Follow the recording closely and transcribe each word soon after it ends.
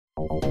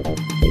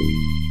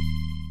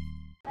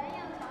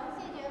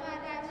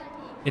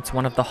It's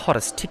one of the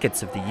hottest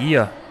tickets of the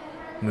year.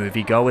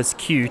 Moviegoers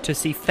queue to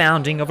see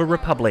Founding of a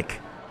Republic,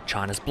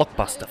 China's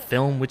blockbuster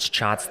film which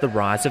charts the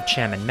rise of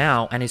Chairman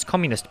Mao and his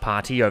Communist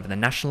Party over the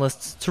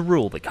nationalists to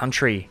rule the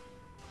country.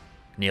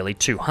 Nearly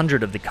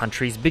 200 of the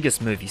country's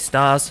biggest movie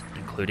stars,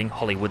 including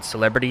Hollywood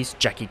celebrities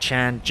Jackie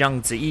Chan,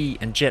 Zhang Ziyi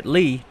and Jet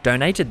Li,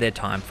 donated their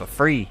time for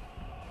free,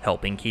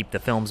 helping keep the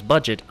film's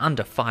budget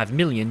under $5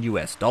 million.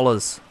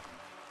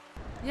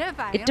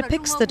 It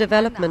depicts the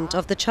development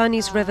of the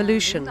Chinese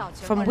Revolution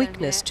from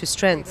weakness to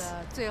strength.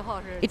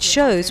 It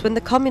shows when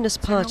the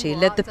Communist Party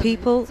led the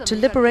people to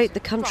liberate the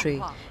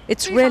country.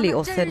 It's really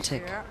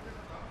authentic.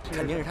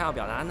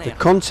 The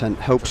content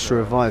helps to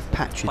revive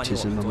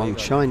patriotism among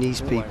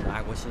Chinese people.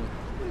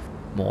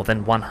 More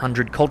than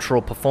 100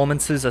 cultural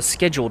performances are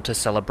scheduled to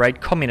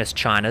celebrate Communist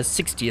China's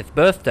 60th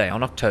birthday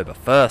on October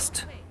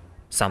 1st.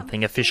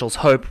 Something officials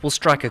hope will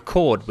strike a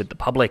chord with the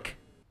public.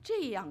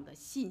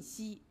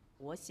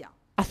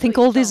 I think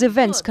all these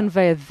events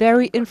convey a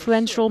very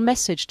influential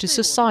message to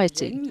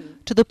society,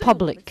 to the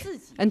public,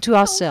 and to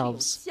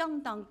ourselves.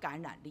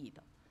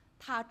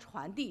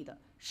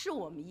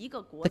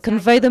 They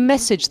convey the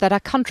message that our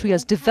country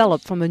has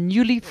developed from a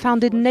newly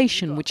founded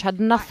nation which had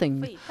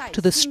nothing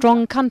to the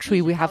strong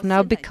country we have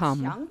now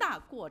become.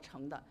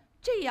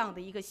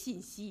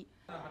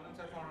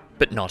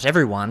 But not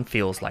everyone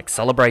feels like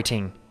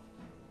celebrating.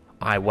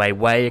 Ai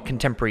Weiwei, a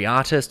contemporary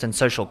artist and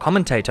social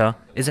commentator,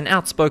 is an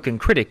outspoken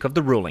critic of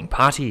the ruling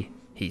party.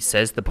 He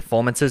says the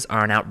performances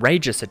are an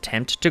outrageous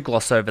attempt to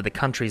gloss over the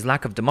country's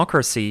lack of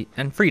democracy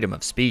and freedom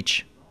of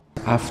speech.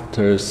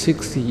 After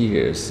 60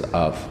 years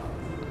of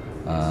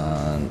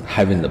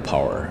having the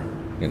power,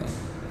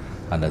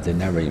 and they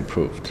never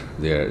improved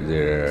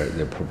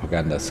their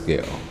propaganda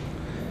skill.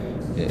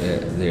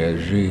 They're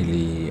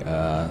really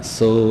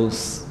so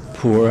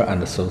poor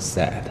and so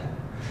sad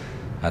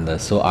and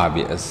so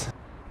obvious.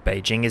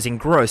 Beijing is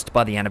engrossed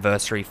by the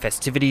anniversary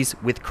festivities,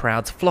 with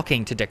crowds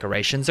flocking to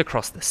decorations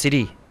across the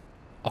city.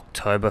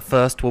 October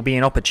 1st will be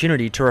an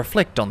opportunity to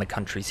reflect on the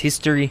country's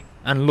history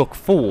and look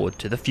forward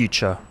to the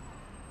future.